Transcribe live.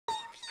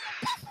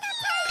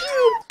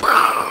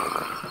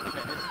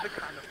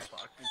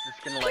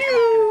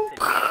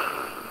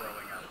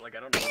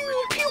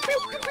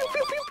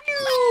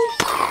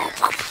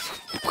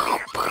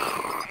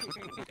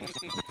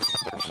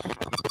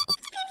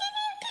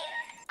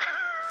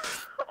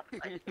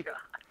my god.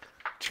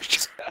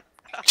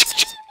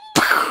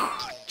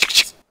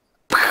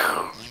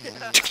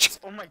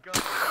 Oh my god,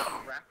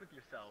 rap with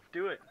yourself.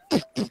 Do it.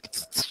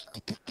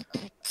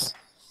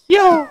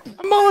 Yo,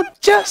 I'm on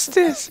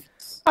justice.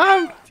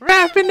 I'm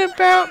rapping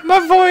about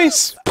my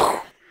voice.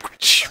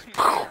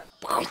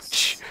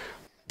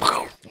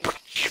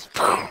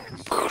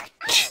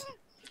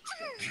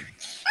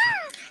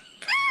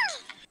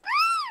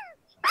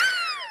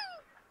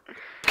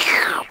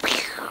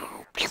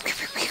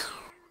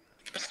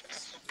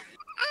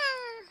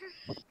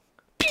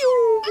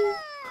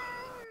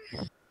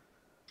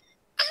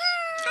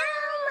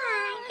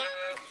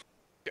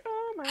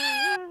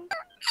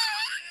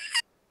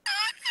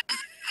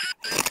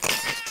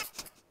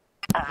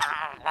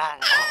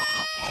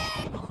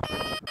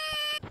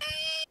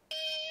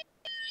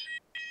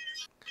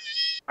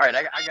 Alright,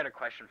 I got a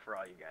question for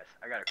all you guys.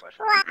 I got a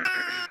question.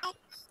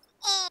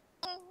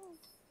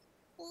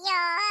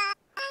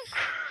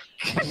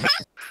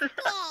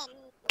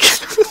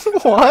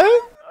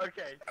 What?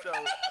 Okay, so,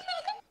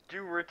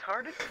 do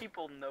retarded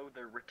people know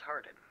they're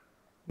retarded?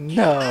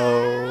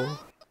 No.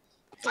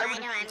 Do I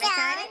know I'm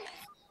retarded?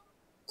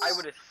 I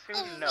would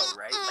assume no,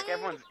 right? Like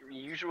everyone's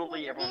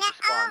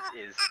response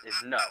is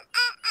no.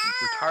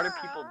 Retarded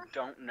people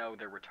don't know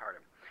they're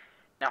retarded.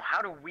 Now,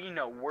 how do we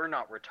know we're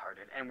not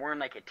retarded and we're in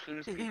like a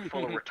team speak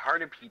full of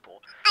retarded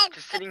people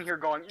just sitting here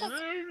going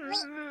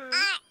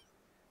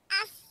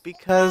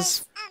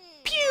Because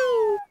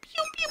pew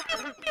pew pew pew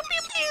pew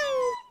pew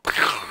pew.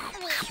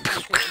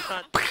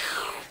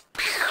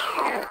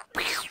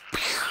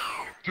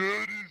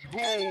 Daddy's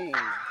home!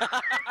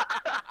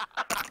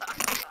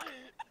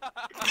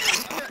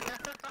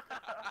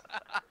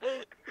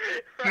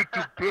 Get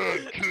to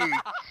bed,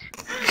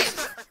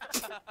 kids!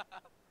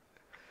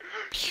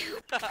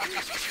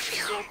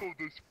 Enough of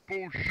this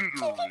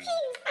bullshittery!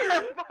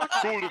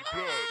 Go to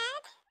bed!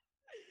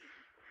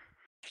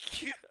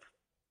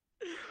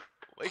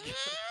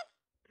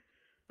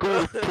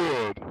 Go to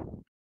bed!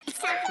 It's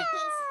time to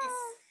pace this.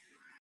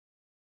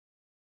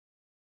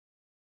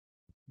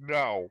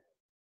 Now!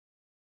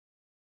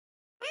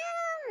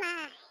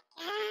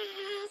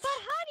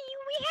 Honey,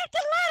 we have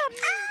to let them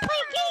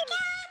play games.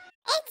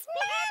 It's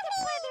They have to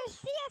play their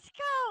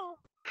CSGO.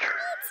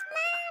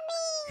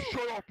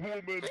 Shut up,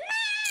 woman!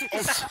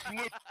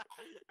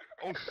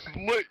 I'll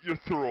slit your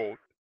throat!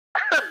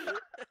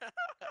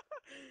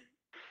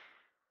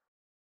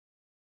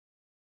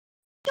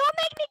 Don't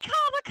make me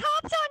call the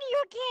cops on you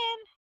again.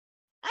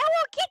 I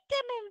will get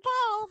them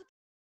involved.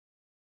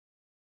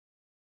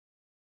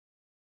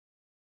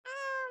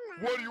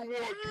 What do you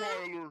want,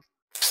 Tyler?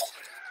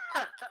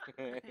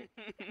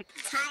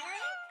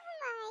 Tyler?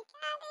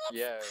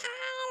 Yeah.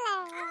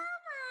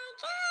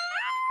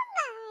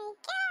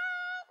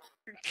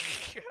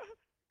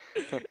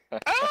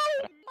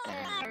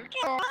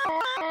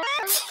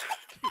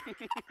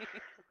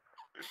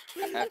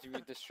 After you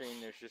beat the stream,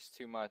 there's just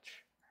too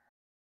much.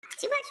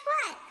 Too much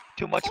what?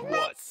 Too much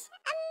what?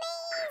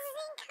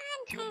 Amazing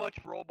content. Too much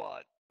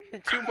robot.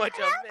 Too much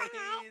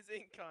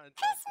amazing content.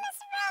 Christmas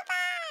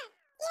robot.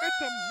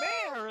 It's a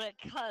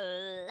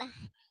miracle.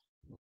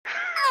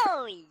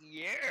 Oh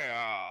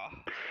yeah.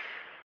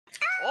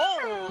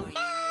 Oh,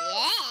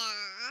 yeah.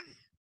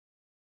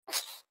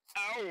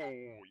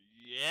 Oh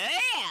yeah.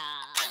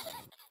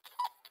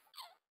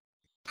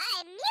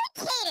 I'm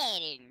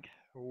mutating.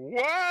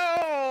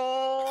 Whoa.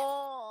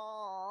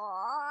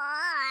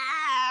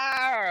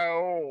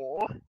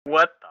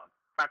 what the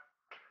fuck?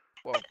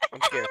 Well, I'm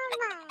scared.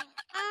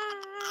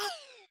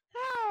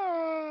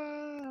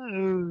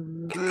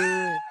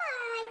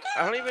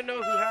 I don't even know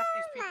who half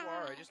these people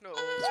are. I just know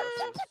Owen's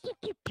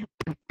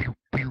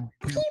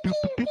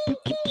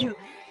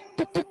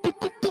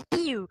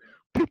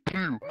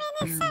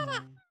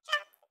Minnesota.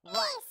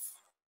 What?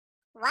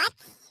 What?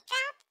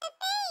 Drop the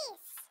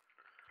bass.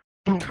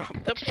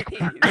 the bass.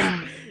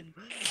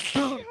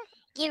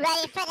 You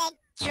ready for the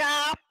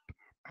drop?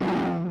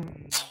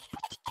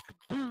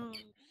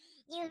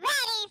 You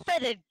ready for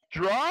the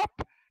Drop.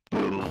 Oh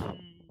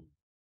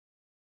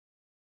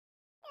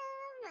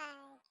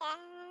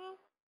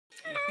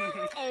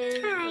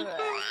my god.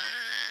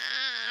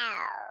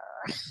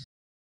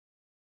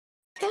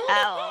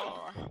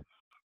 Ow.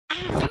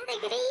 Something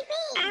could eat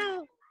me.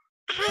 Ow.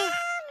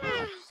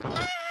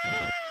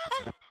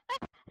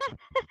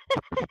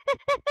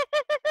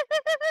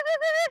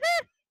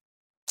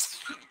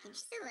 I'm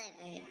still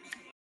living.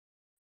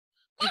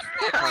 That's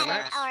not what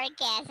an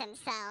orgasm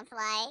sounds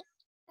like.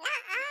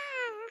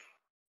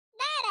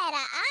 Not at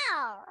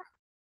all.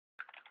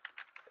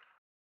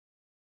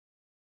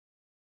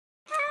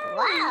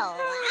 Wow, I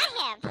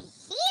have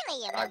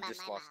helium I've in my just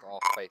mouth. lost all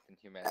faith in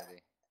humanity.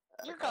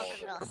 You Like go all of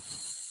it. girl.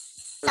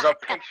 There's a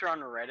picture on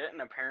Reddit,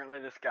 and apparently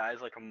this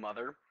guy's like a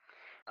mother.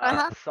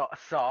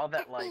 Saw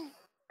that like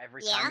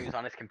every time he was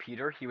on his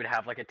computer, he would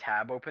have like a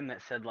tab open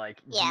that said like,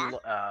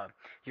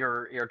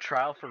 your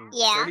trial for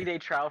 30-day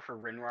trial for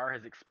Rinrar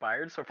has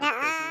expired. So for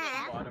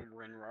Christmas, he bought him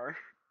Rinrar.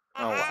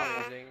 Oh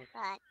wow. Amazing.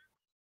 But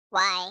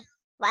why?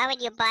 Why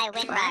would you buy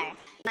WinRAR?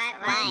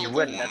 Why? You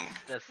wouldn't.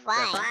 That's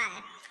Why?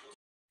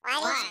 Why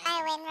did you buy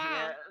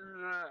Yeah.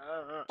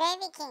 WinRAR?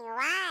 Baby King,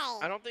 why?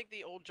 I don't think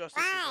the old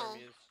Justices Why?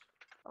 army is.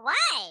 Why?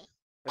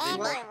 I think Andy,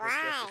 multiple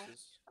why?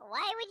 Justices.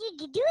 Why would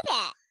you do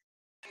that?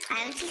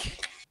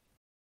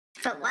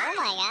 But Oh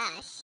my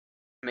gosh.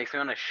 Makes me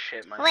want to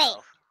shit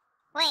myself.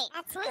 Wait,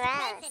 That's who's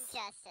gross. Prison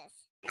Justice?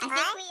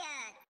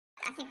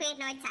 I think we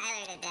annoyed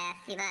Tyler to death.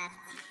 He left.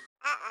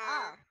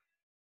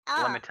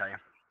 Oh. Let me tell you.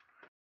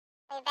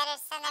 We better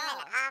send him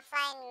an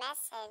offline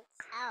message.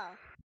 Oh.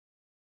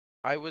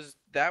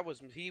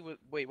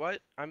 Wait,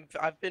 what?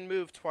 I've been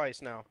moved twice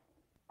now.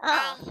 By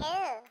Oh. who?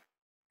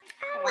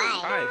 Why?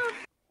 Hi.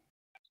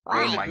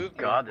 Why? Oh my Moved me.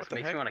 god, What this the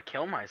makes heck? me want to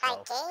kill By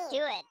myself. Do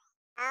Gabe. it.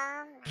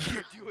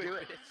 Do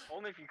it.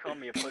 Only if you call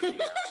me a pussy.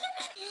 Now.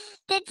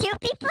 Did two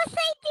people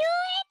say do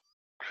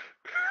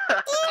it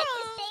at the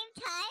same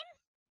time?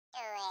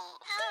 Do it.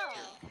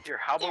 Oh. Here,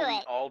 how Do about we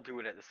it. all do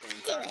it at the same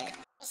Do time? it.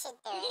 We should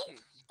do it.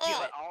 Do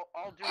But it.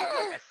 I'll do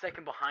it like a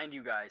second behind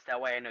you guys. That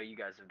way I know you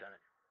guys have done it.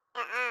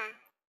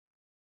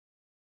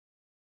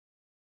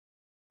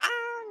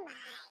 Oh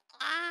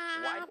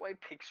my Why god. do I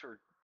picture?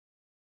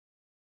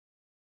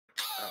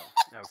 Oh,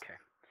 okay.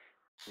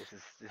 This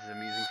is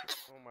amusing.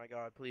 Oh my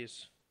god,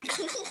 please.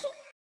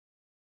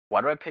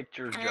 Why do I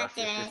picture I'm not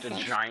Justice doing just a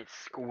anything. giant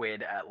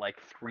squid at like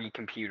 3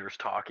 computers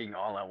talking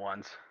all at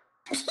once?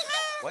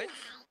 What? Okay,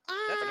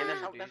 weird,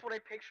 that's dude. what I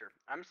picture.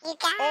 You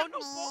got Oh no,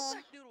 me.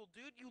 ballsack noodle,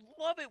 dude! You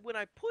love it when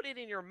I put it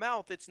in your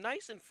mouth. It's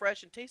nice and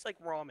fresh and tastes like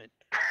ramen.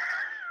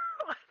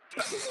 What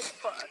the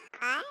fuck?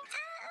 What?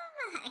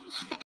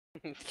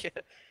 Yeah.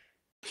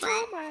 What?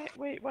 Oh my!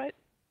 Wait, what?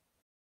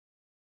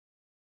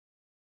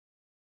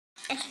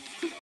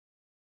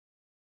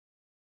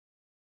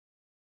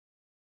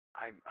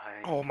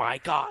 Oh my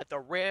god, the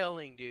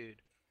railing,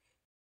 dude.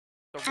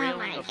 The Oh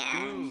railing my of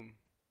God. doom.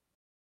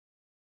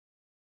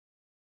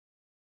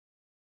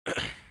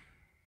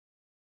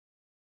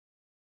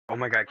 Oh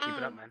my god, keep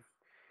it up, man.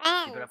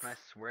 Keep it up, and I Friends.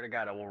 swear to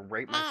God, I will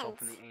rape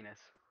myself in the anus.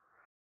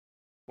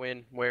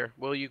 When? Where?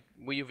 Will you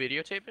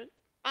videotape it?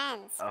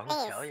 Friends. Oh,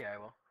 Please. hell yeah, I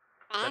will.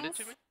 Send it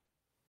to me.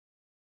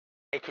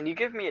 Hey, can you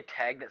give me a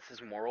tag that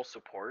says moral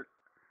support?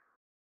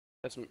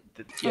 Yes. No.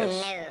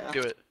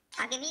 Do it.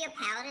 I'll give you a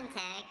paladin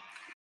tag.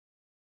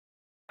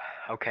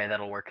 Okay,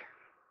 that'll work.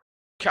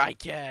 I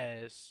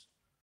guess.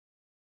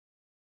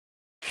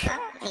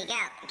 Oh, you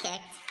got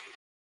kicked.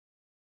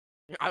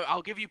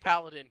 I'll give you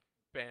paladin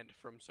banned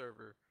from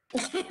server. Oh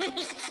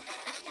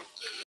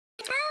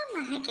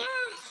my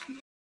gosh.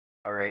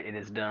 Alright, it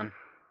is done.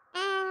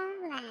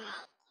 Oh my.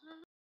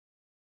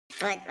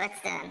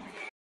 What's done?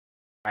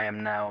 I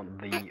am now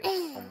the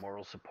official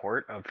moral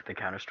support of the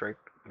Counter-Strike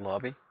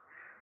lobby.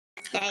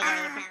 There you go, you're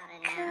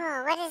paladin now.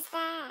 Cool. What is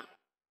that?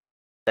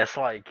 That's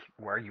like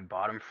where you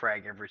bottom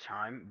frag every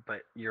time,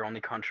 but your only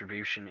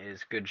contribution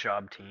is good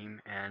job team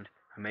and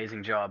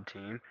amazing job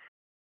team.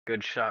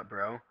 Good shot,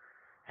 bro.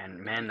 And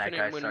man, that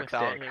guy win sucks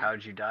without dick. him.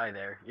 How'd you die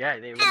there? Yeah,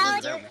 they would Oh,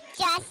 win you without me.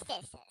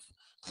 justices.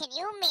 Can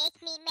you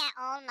make me my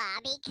own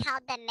lobby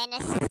called the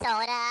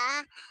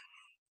Minnesota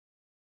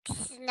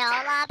Snow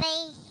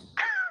Lobby?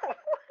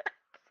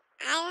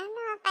 I don't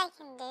know if I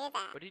can do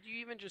that. What did you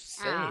even just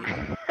say? Oh.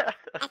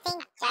 I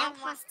think Jet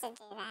has to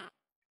do that.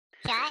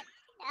 Jet?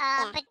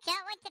 Yeah. But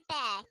Jet went to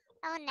bed.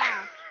 Oh no.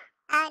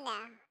 Oh no.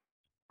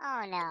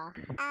 Oh no.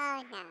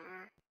 Oh no.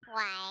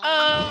 Why?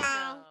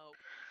 Oh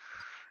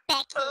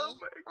Becky. Oh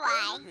my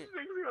Why? God, this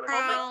makes me wanna no! Oh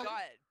cry. my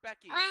god,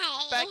 Becky!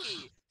 Why?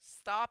 Becky,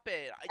 stop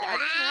it! I don't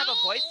even have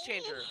a voice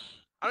changer.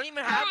 I don't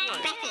even have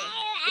one. Becky.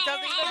 It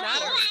doesn't even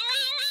matter.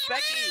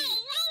 Becky.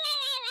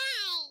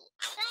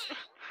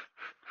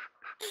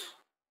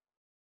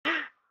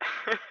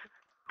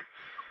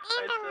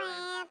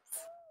 Ambulance.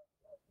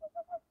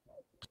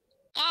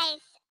 Guys,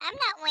 I'm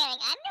not wearing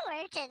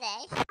underwear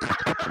today.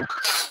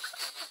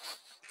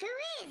 Who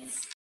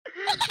is?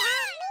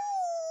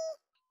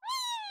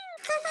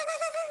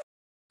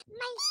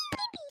 My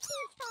pee-pee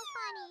is so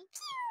funny.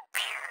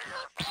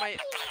 My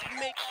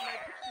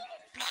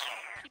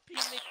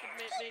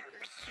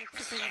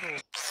pee-pee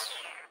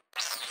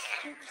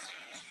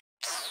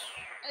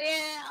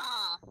Yeah.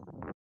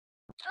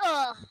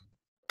 Oh.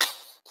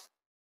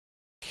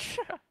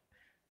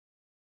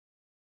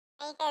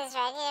 Are you guys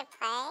ready to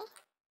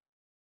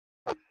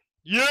play?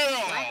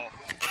 Yeah!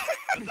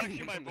 That's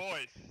actually my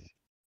voice.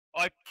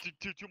 I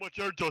too much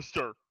air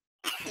duster.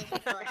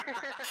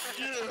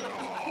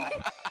 Yeah!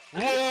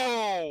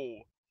 Whoa!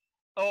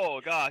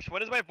 Oh gosh,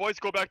 when does my voice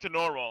go back to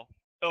normal?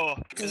 Oh,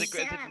 is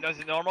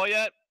it normal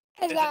yet?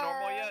 Is it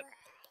normal yet?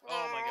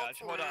 Oh my gosh,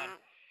 hold on.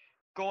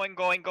 Going.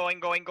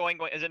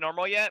 Is it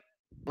normal yet?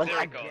 Like, There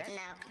I it goes. get,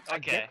 No.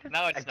 Okay,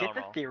 now it's I get the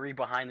normal. theory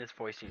behind this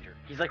voice changer.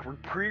 He's like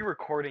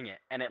pre-recording it,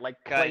 and it like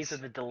Guys. plays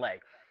with a delay.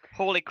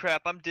 Holy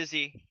crap, I'm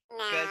dizzy. No.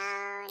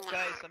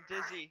 Guys, I'm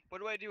dizzy. What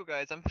do I do,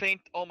 guys? I'm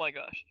faint. Oh my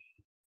gosh.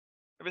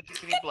 Everything's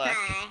getting black.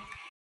 Cry.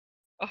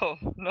 Oh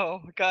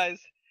no, guys.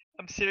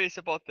 I'm serious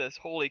about this.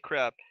 Holy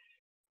crap.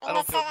 I Fingers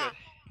don't to feel the- good.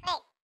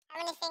 Wait, how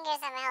many fingers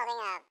am I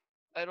holding up?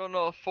 I don't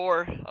know,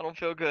 4. I don't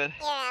feel good.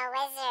 You're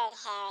a wizard,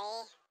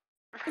 Harry.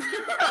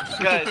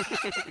 Guys,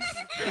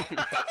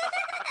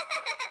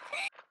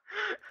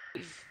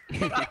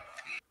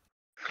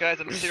 guys,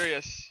 I'm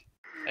serious.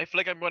 I feel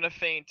like I'm gonna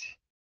faint.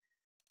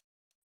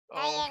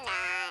 No, you're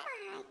not.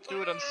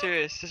 Dude, I'm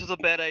serious. This was a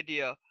bad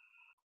idea.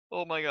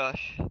 Oh my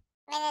gosh.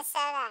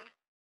 Minnesota.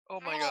 Oh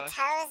How my many gosh.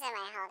 toes am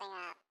I holding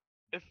up?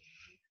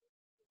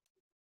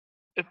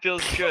 It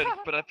feels good,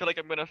 but I feel like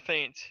I'm gonna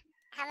faint.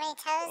 How many toes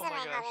Oh am my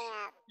I gosh. holding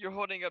up? You're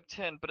holding up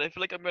 10, but I feel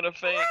like I'm gonna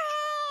faint. What?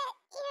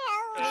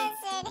 You're a Guys,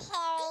 wizard,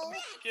 Harry. I'm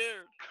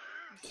scared.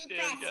 I'm Deep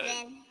scared, breaths,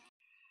 guys. Ben.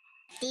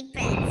 Deep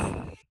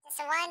breaths. Just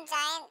one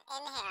giant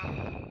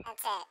inhale.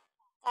 That's it.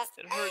 Just.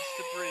 It hurts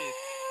to breathe.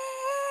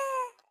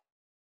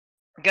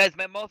 Guys,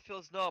 my mouth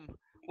feels numb.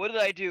 What did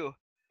I do?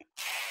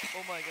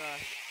 Oh my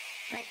gosh.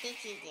 What did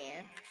you do?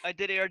 I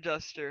did air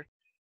duster.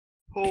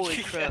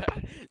 Holy crap.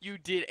 You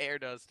did air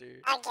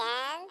duster.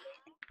 Again?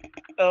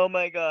 Oh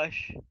my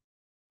gosh.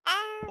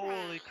 Oh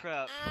Holy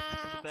crap.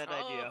 This was a bad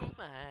idea. Oh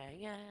my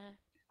god.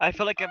 I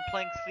feel like I'm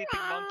playing Sleeping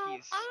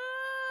Monkeys.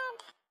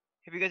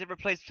 Have you guys ever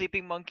played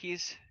Sleeping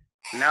Monkeys?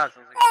 No, it sounds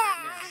like a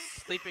great game.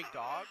 Sleeping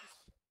dogs?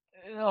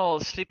 No,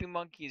 Sleeping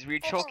Monkeys, where you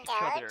choke Sleeping each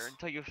other Dogs?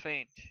 until you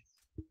faint.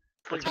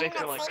 Sleeping That's what I Talking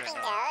feel about like right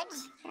Sleeping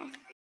now. Doge?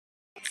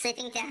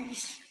 Sleeping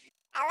Doge.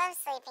 I love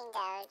Sleeping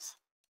Doge.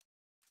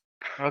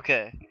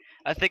 Okay,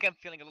 I think I'm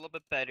feeling a little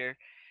bit better.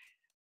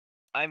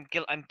 I'm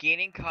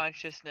gaining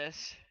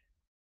consciousness.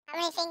 How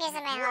many fingers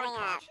am I You're holding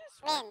up? unconscious?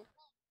 What? Min.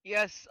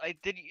 Yes, I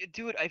did.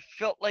 Dude, I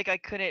felt like I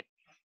couldn't.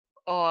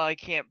 Oh, I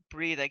can't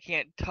breathe. I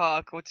can't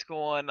talk. What's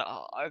going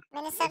on?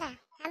 Minnesota.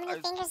 How many I-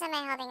 fingers am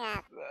I holding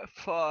up?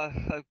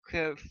 I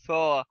can't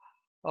fall.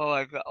 Oh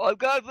my god. Oh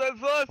god, my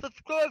voice.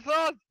 It's going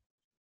off.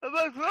 Oh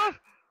my god.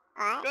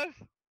 What? Guys.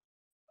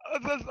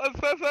 I'm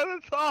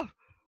off.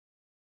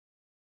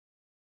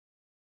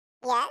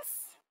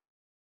 Yes?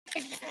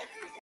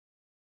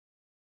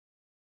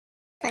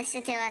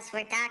 Listen to us,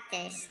 we're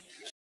doctors.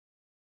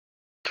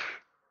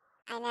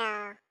 I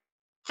know.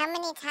 How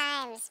many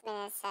times,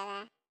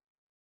 Minnesota?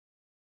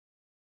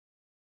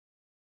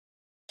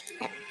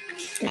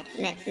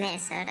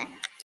 Minnesota?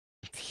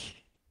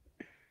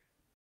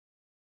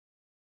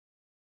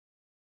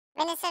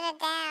 Minnesota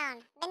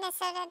down!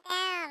 Minnesota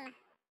down!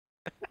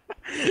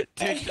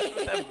 Dude, just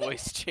with that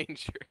voice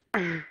changer.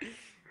 Manta!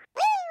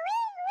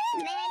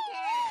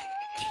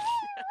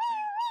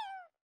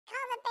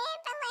 Call the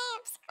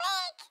ambulance,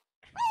 quick!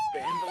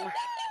 Bandler.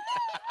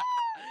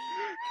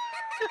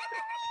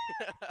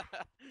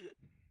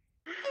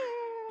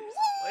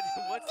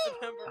 What's the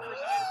number for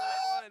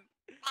 911?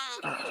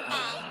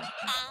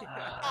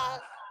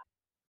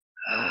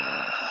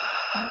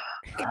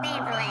 The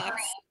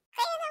ambulance.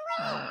 Clear the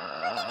way!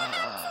 We're gonna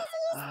have to use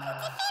the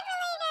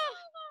defibrillator!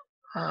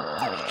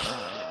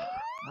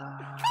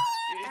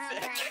 Dude, it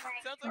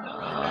sounds like a really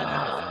bad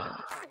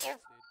episode of The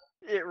Chipmunks,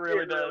 dude. It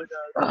really does.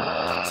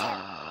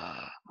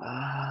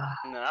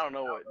 No, I don't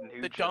know what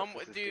new The dumb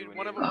Genesis is dude, doing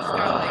one of either. them just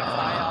got like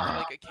high off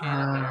like a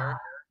can of air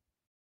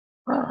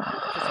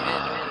because he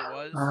didn't know what it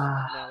was.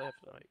 Now they have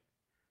to like.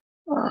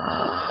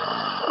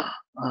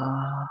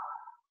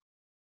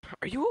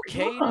 Are you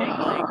okay, dude?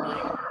 Like,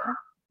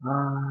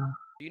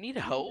 do you need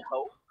help?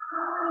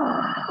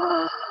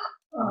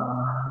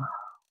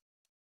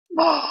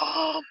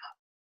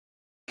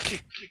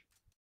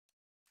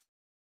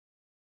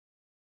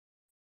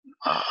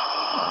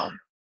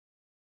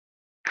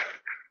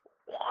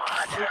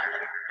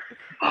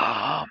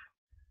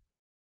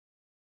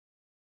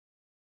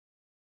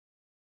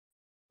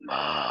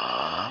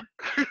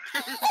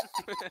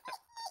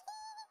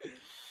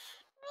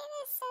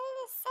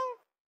 Minnesota's so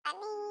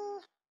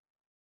funny.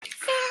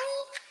 Silly.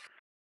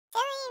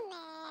 Silly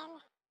man.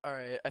 All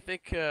right, I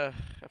think a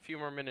few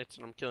more minutes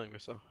and I'm killing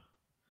myself.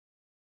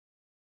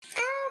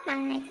 Oh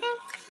my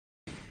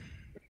god.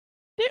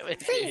 Damn it,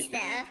 Please, dude.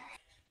 though.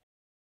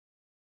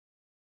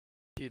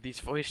 Dude, these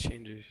voice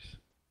changers.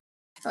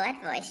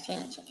 What voice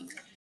changing?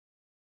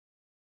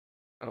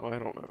 Oh, I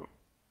don't know.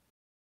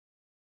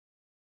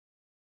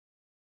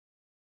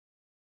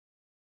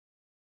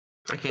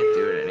 I can't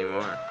do it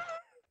anymore.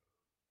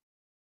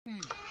 The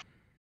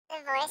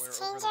Somewhere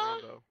voice over the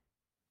changer? rainbow.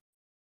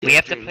 We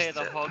have to James play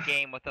the did. whole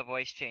game with a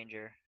voice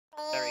changer.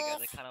 There we go.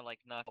 They Please. kind of like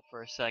knocked out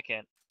for a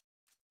second.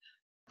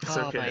 It's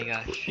Oh okay. my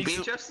gosh. Me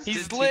and Justice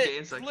He's did 2 lit.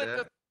 games like lit that.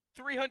 the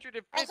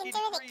 350 We can do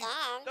it degrees.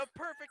 again. The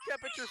perfect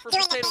temperature for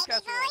Doing the potato baby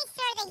casserole. voice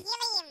or the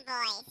helium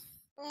voice?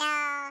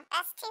 No,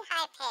 that's too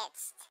high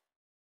pitched.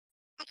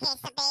 Okay,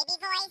 so baby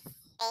voice.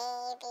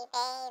 Baby,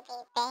 baby,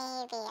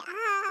 baby.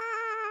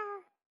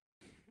 Oh.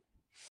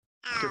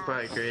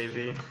 Goodbye,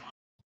 gravy.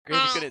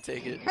 Gravy couldn't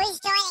take it. Who's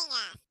joining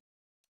us?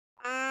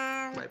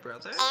 My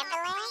brother?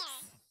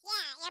 Ambulance?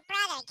 Yeah, your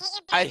brother. Get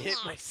your I baby hit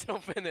here.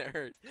 myself and it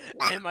hurt.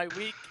 Am I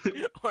weak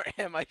or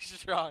am I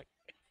strong?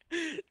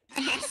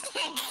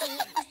 Hashtag